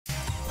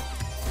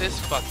this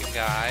fucking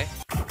guy.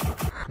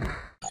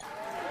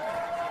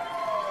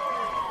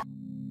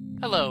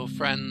 Hello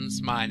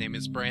friends, my name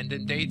is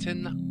Brandon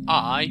Dayton.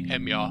 I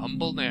am your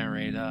humble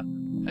narrator,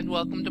 and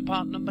welcome to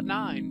part number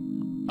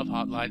 9 of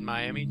Hotline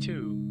Miami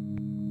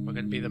 2. We're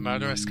gonna be the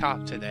murderous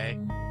cop today.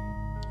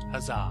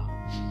 Huzzah.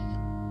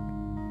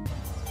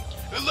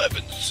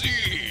 11th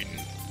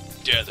scene!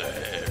 Dead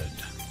ahead.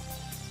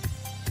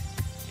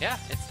 Yeah,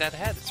 it's dead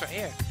ahead, it's right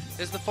here.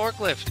 There's the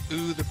forklift.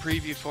 Ooh, the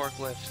preview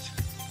forklift.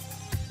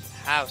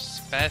 How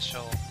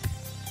special.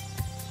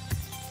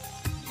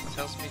 It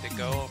tells me to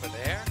go over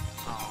there.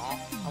 Aw,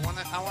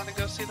 I wanna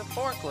go see the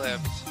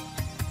forklift.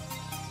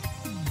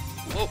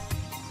 Whoa.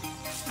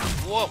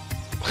 Whoa.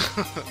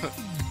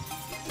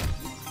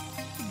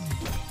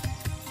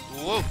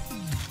 Whoa.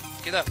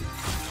 Get up.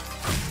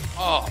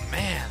 Oh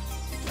man.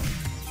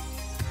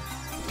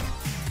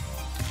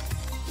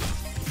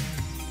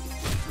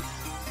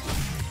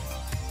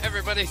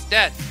 Everybody's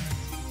dead.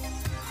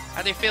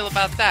 How do you feel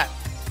about that?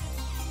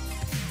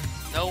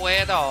 No way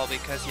at all,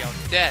 because you're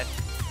dead.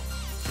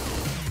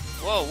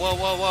 Whoa, whoa,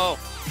 whoa, whoa.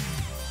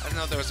 I didn't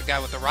know there was a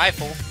guy with a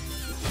rifle.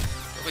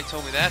 Nobody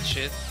told me that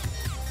shit.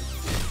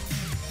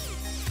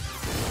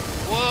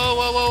 Whoa,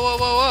 whoa, whoa, whoa,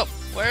 whoa, whoa.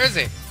 Where is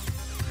he?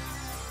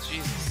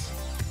 Jesus.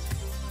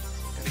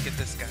 Gotta get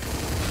this guy.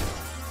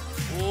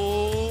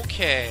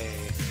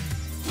 Okay.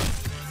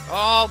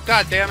 Oh,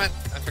 god damn it.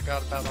 I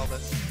forgot about all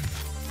this.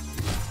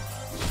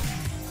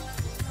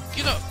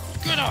 Get up!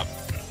 Get up!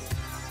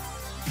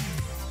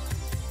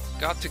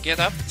 Got to get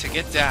up to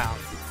get down.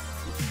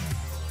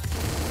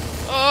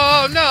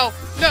 Oh no!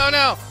 No,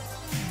 no!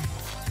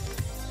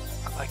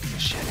 I like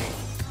machete.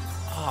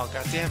 Oh,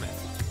 god damn it.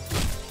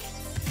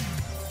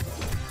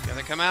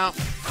 Gonna come out?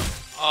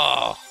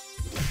 Oh.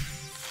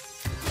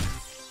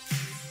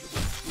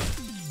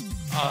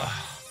 Oh.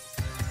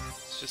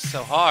 It's just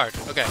so hard.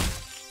 Okay.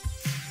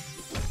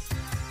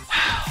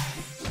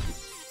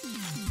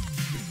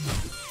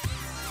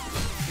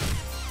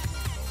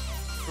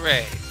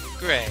 Great,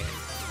 great.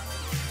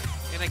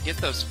 Gonna get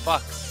those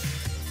fucks.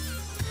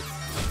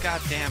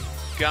 Goddamn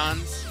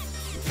guns.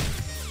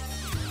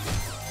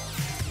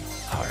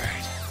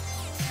 Alright.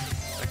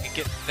 So I could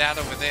get that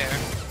over there.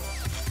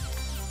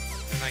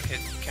 Then I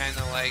could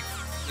kinda like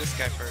this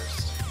guy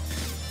first.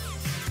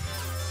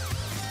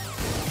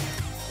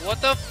 What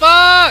the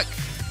fuck?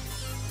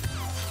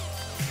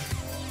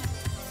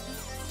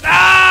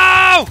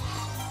 No!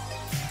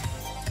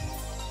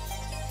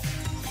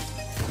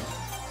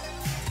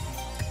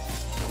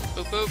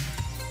 Boop boop.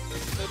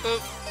 Boop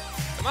boop.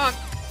 Come on.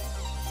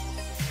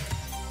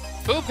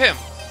 Boop him.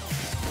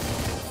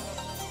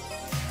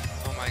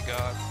 Oh my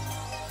god.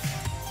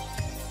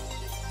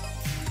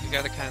 You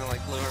gotta kinda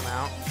like lure him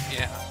out.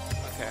 Yeah.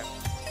 Okay.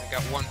 I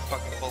got one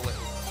fucking bullet.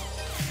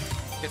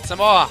 Get some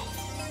more.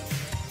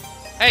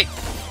 Hey!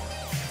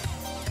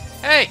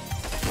 Hey!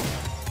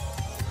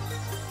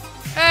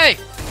 Hey!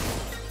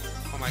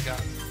 Oh my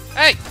god.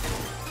 Hey!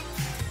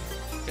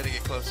 Gotta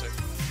get closer.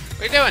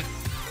 What are you doing?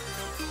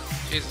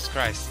 Jesus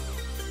Christ.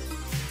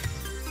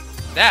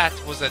 That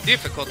was a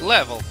difficult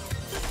level.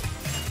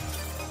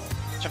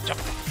 Jump, jump.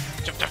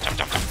 Jump, jump, jump,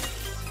 jump, jump.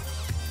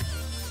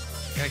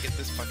 Gotta get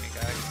this fucking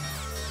guy.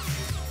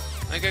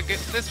 I gotta get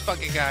this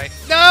fucking guy.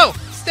 No!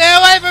 Stay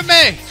away from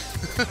me!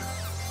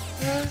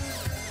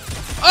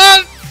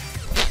 Oh!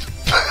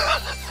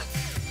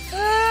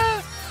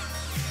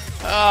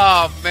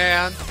 Oh,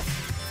 man.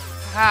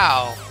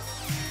 How?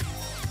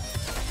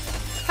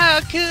 How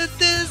could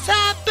this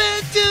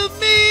happen to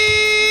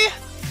me?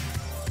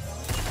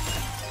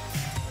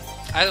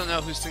 I don't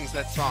know who sings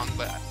that song,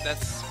 but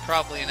that's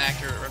probably an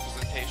accurate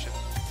representation.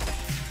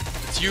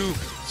 It's you.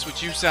 It's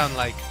what you sound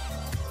like.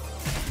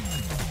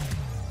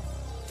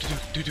 Do-do,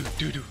 do-do,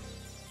 do-do.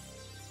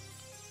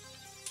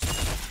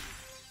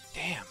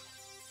 Damn.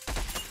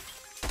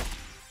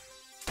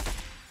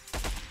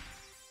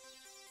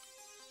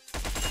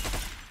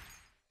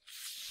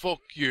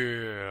 Fuck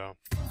yeah.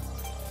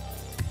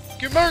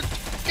 Get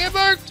murked! Get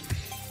murked!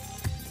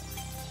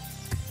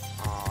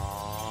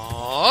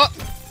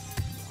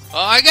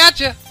 Oh, I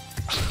gotcha!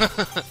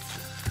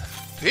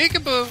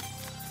 Peekaboo!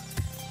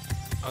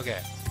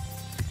 Okay.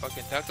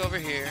 Fucking duck over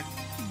here.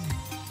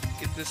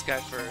 Get this guy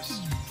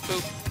first.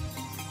 Boop.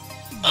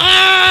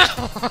 Ah!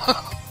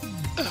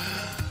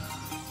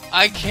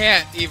 I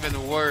can't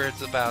even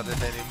words about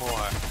it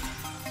anymore.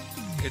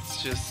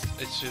 It's just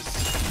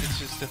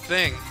a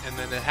thing, and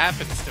then it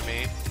happens to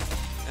me,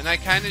 and I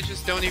kind of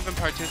just don't even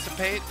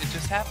participate. It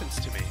just happens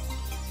to me.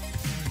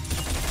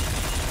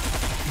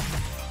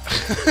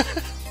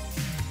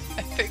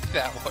 I think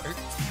that worked.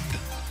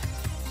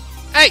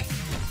 Hey!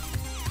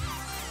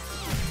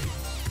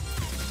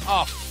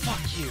 Oh,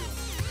 fuck you.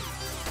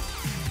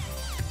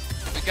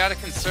 We gotta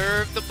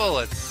conserve the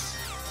bullets.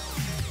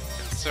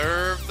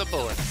 Conserve the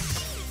bullets.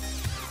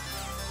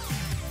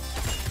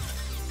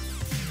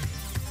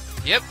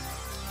 Yep.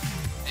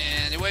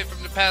 And you wait for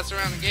him to pass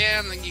around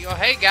again, and then you go,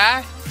 hey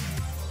guy.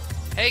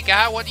 Hey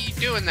guy, what are you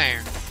doing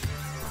there?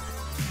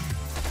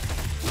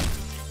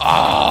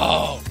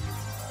 Oh!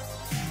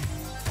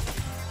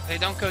 they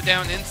don't go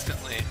down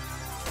instantly.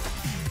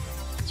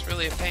 It's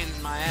really a pain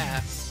in my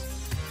ass.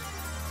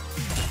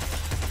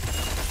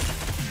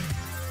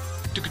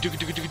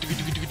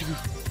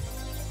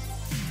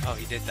 Oh,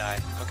 he did die.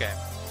 Okay.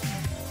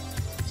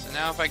 So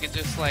now if I could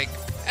just like...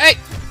 Hey!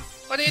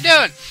 What are you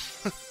doing?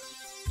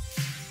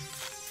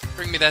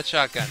 Bring me that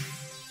shotgun.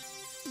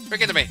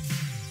 Bring it to me.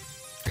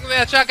 Bring me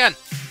that shotgun.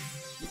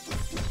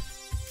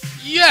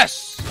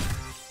 Yes!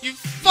 You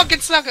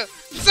fucking sucker!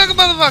 You sucker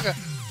motherfucker!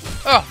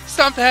 Oh,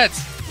 stomp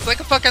heads. It's like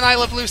a fucking I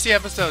Love Lucy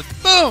episode.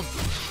 Boom!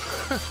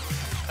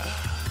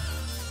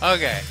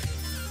 Okay.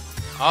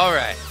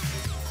 Alright.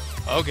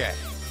 Okay.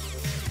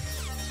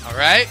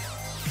 Alright?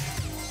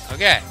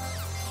 Okay.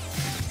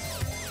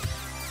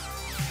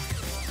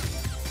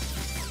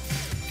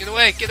 Get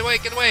away, get away,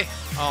 get away!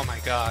 Oh my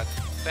god.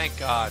 Thank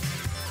god.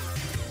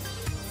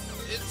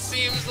 It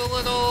seems a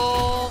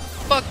little...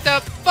 fucked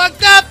up!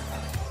 Fucked up!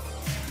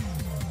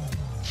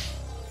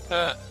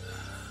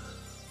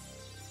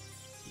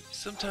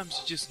 Sometimes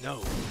you just know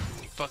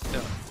when you fucked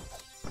up.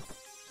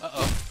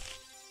 Uh-oh.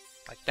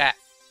 Like that.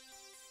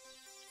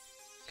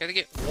 Gotta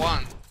get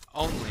one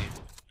only.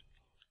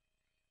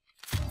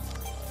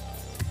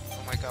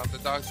 Oh my god, the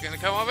dog's gonna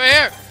come over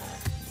here!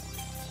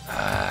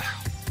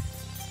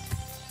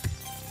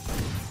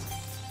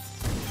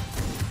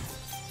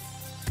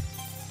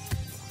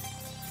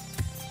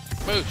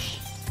 Boosh!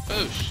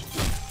 Boosh!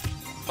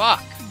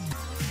 Fuck!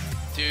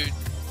 Dude.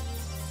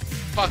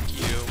 Fuck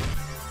you.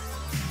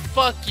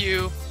 Fuck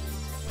you.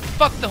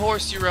 Fuck the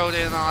horse you rode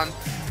in on.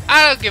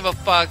 I don't give a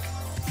fuck.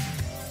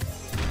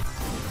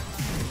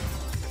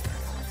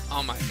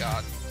 Oh my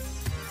god.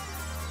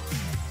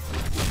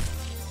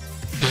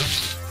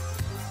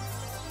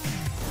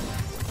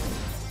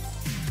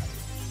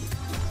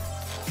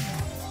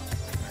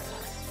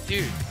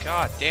 Dude,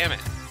 god damn it.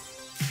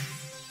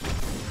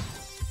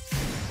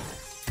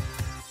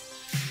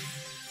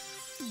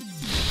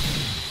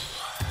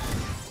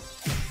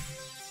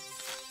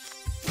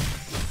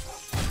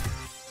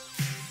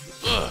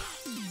 Ugh.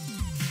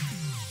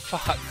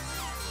 Fuck.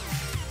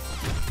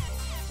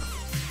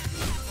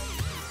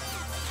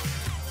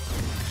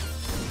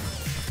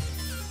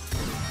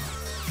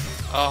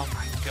 Oh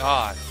my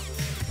god.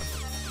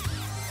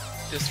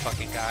 This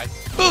fucking guy.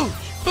 Boosh!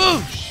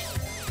 Boosh!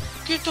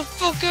 Get the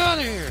fuck out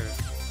of here!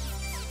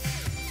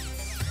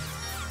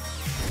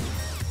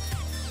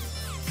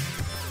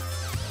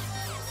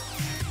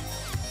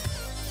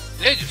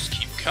 They just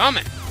keep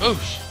coming.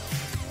 Boosh!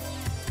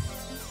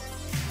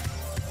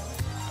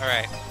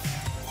 Alright.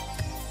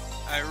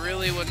 I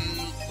really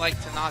wouldn't like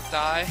to not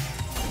die.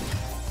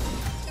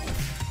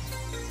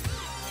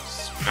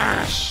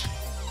 Smash!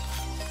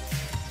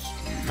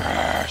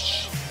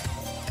 Smash!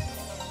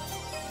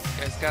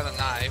 You guys got a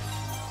knife.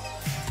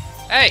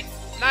 Hey!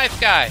 Knife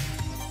guy!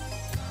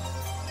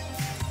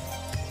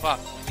 Fuck,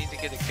 we need to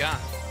get a gun.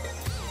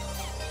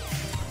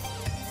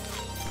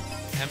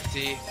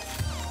 Empty.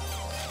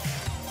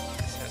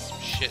 This has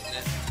some shit in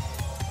it.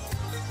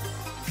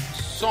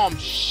 Some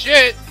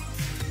shit!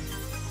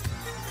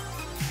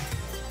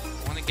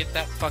 I wanna get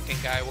that fucking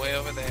guy way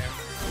over there.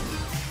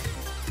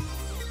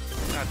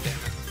 God damn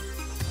it.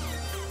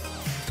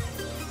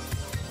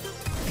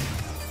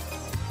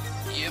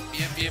 Yep.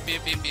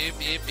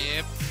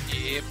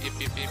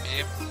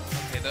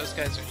 Okay, those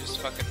guys are just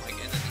fucking like in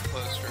an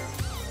enclosed room.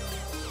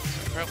 So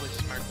I'll probably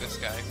just mark this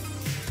guy.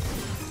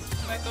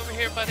 Back over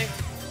here, buddy.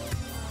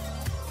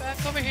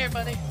 Back over here,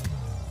 buddy.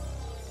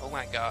 Oh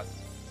my god.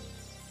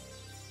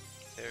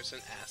 There's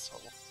an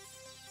asshole.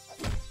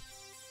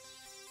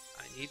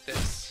 I need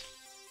this.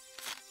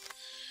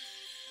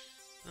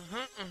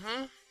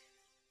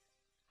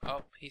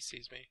 Oh, he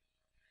sees me.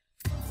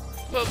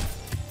 Whoop.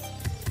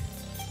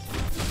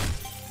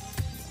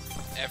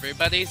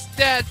 Everybody's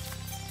dead!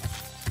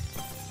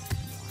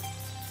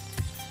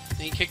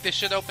 Then you kick this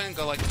shit open and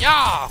go like,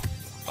 yeah!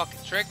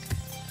 Fucking trick.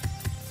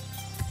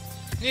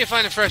 Need to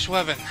find a fresh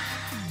weapon.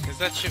 Because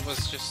that shit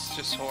was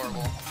just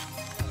horrible.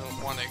 I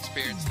don't want to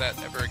experience that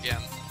ever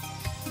again.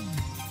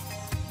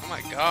 Oh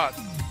my god.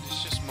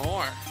 There's just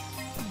more.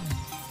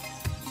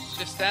 It's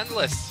just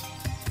endless.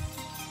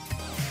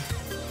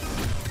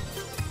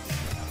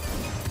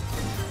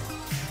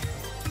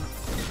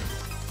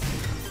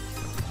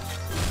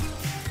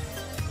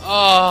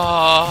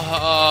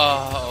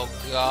 Oh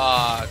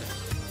god.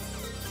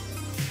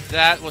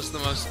 That was the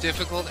most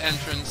difficult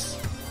entrance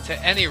to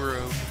any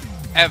room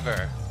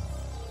ever.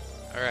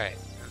 Alright,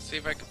 let's see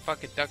if I can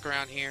fucking duck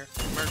around here.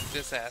 Murk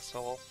this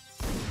asshole.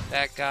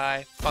 That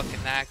guy.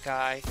 Fucking that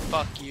guy.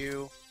 Fuck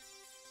you.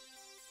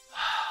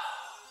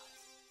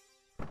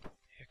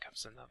 Here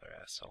comes another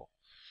asshole.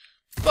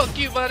 Fuck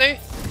you, buddy!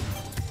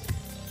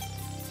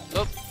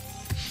 Oop.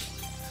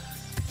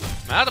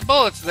 I'm out of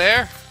bullets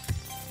there.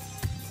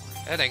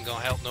 That ain't gonna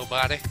help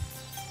nobody.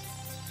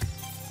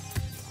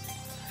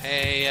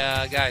 Hey,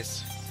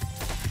 guys.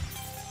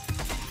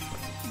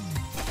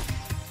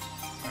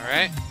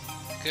 Alright.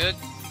 Good.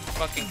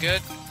 Fucking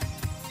good.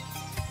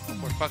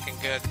 We're fucking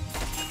good.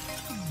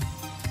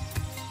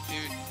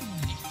 Dude,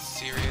 you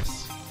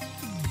serious?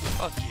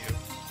 Fuck you.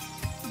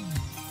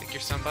 think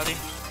you're somebody?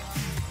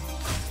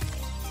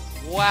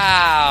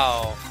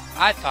 Wow!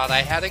 I thought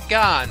I had a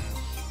gun.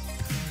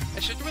 I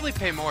should really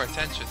pay more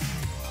attention.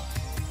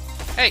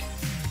 Hey!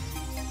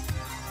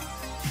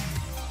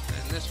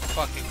 And this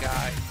fucking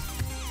guy.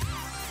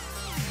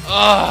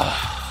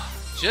 Ugh!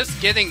 Just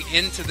getting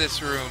into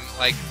this room,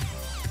 like,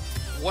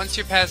 once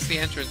you're past the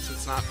entrance,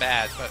 it's not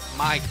bad, but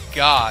my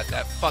god,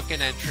 that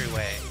fucking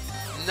entryway.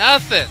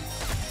 Nothing!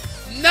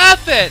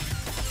 Nothing!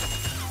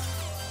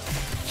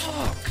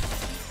 Fuck!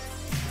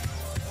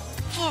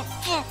 Fuck,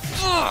 fuck,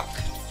 fuck!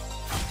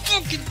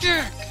 Fucking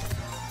dick!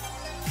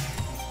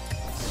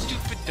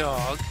 Stupid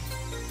dog.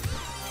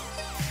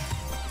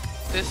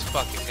 This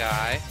fucking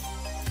guy.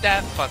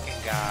 That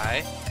fucking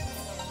guy.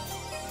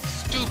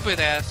 Stupid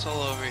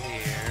asshole over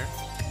here.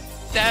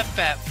 That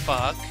fat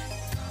fuck.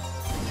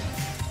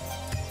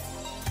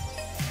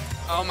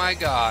 Oh my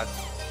god.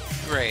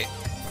 Great.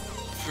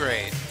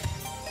 Great.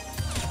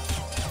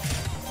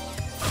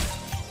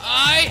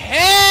 I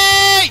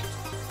hate!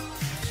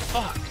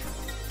 Fuck.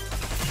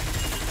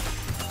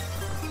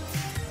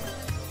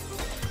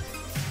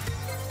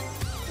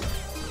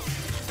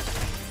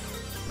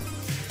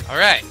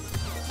 Alright.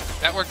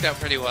 That worked out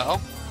pretty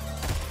well.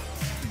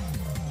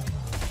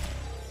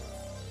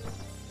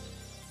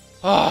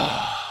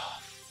 Oh,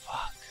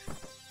 fuck.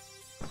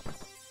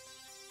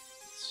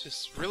 It's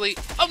just really...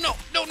 Oh, no!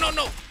 No, no,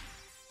 no!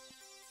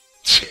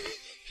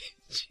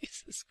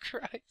 Jesus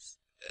Christ.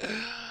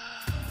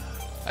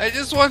 I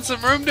just want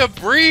some room to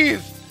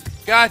breathe!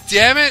 God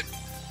damn it!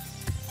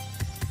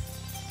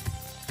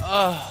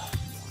 Oh.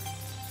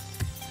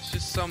 There's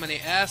just so many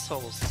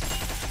assholes.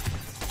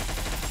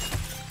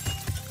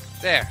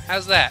 There,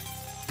 how's that?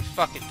 You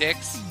fucking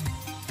dicks.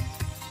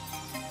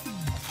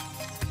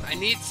 I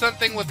need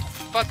something with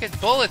fucking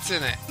bullets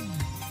in it.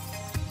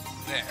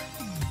 There.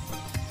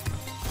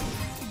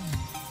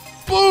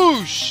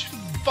 Boosh!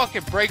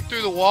 Fucking break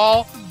through the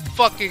wall.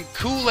 Fucking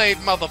Kool-Aid,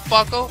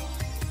 motherfucker.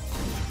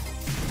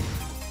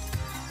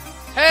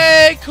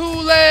 Hey,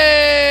 Kool-Aid!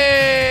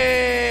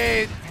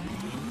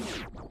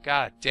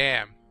 God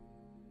damn.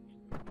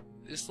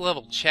 This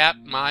level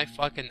chapped my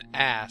fucking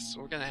ass.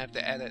 We're gonna have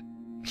to edit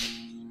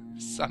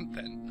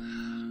something.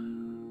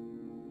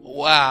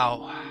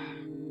 Wow.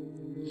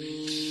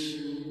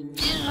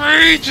 The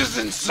rage is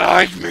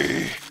inside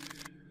me.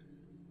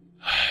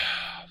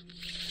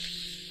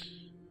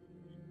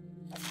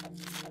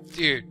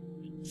 Dude,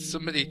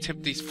 somebody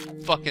tipped these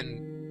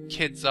fucking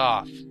kids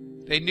off.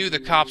 They knew the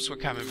cops were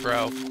coming,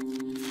 bro.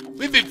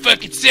 We've been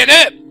fucking set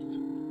up!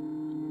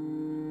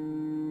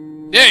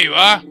 There you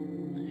are.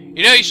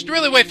 You know, you should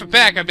really wait for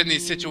backup in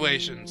these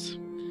situations.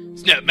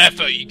 It's not my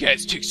fault you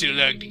guys took so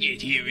long to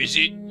get here, is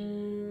it?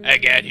 I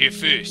got here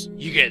first.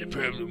 You got a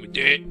problem with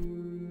that?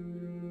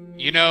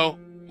 You know,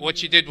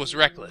 what you did was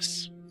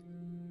reckless.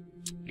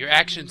 Your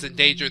actions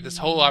endangered this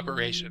whole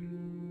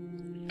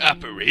operation.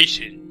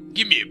 Operation?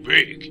 Give me a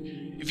break.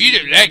 If you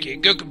don't like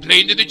it, go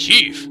complain to the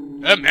chief.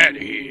 I'm out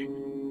of here.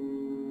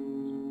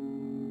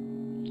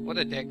 What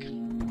a dick.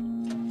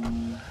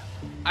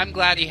 I'm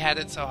glad he had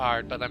it so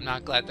hard, but I'm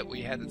not glad that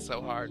we had it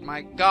so hard.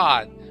 My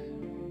god.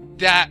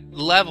 That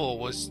level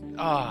was...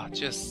 Oh,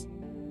 just...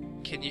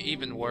 Can you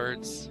even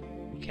words?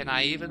 Can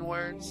I even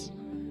words?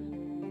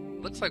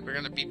 Looks like we're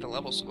gonna beat the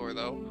level score,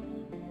 though.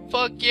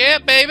 Fuck yeah,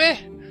 baby!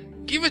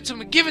 Give it to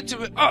me, give it to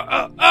me!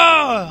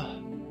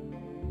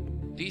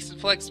 Decent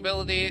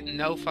flexibility,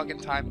 no fucking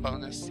time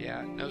bonus.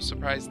 Yeah, no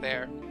surprise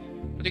there.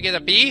 Would you get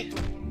a B?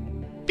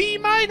 B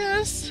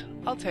minus!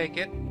 I'll take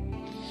it.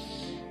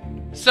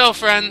 So,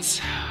 friends,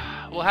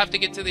 we'll have to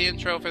get to the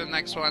intro for the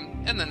next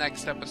one in the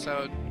next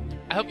episode.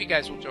 I hope you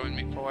guys will join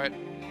me for it.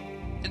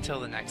 Until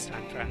the next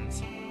time,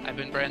 friends. I've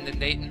been Brandon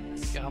Dayton,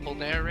 your humble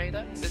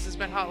narrator. This has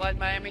been Hotline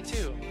Miami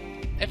 2.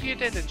 If you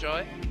did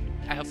enjoy,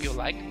 I hope you'll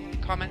like,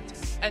 comment,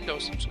 and or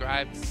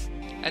subscribe.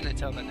 And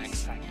until the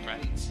next time,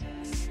 friends.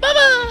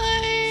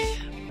 Bye-bye!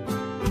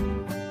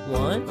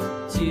 1,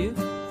 2,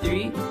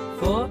 3,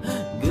 4.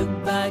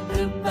 Goodbye,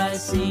 goodbye,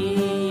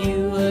 see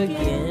you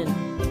again.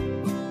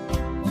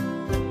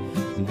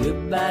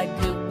 Goodbye,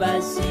 goodbye,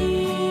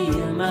 see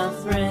you, my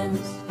friend.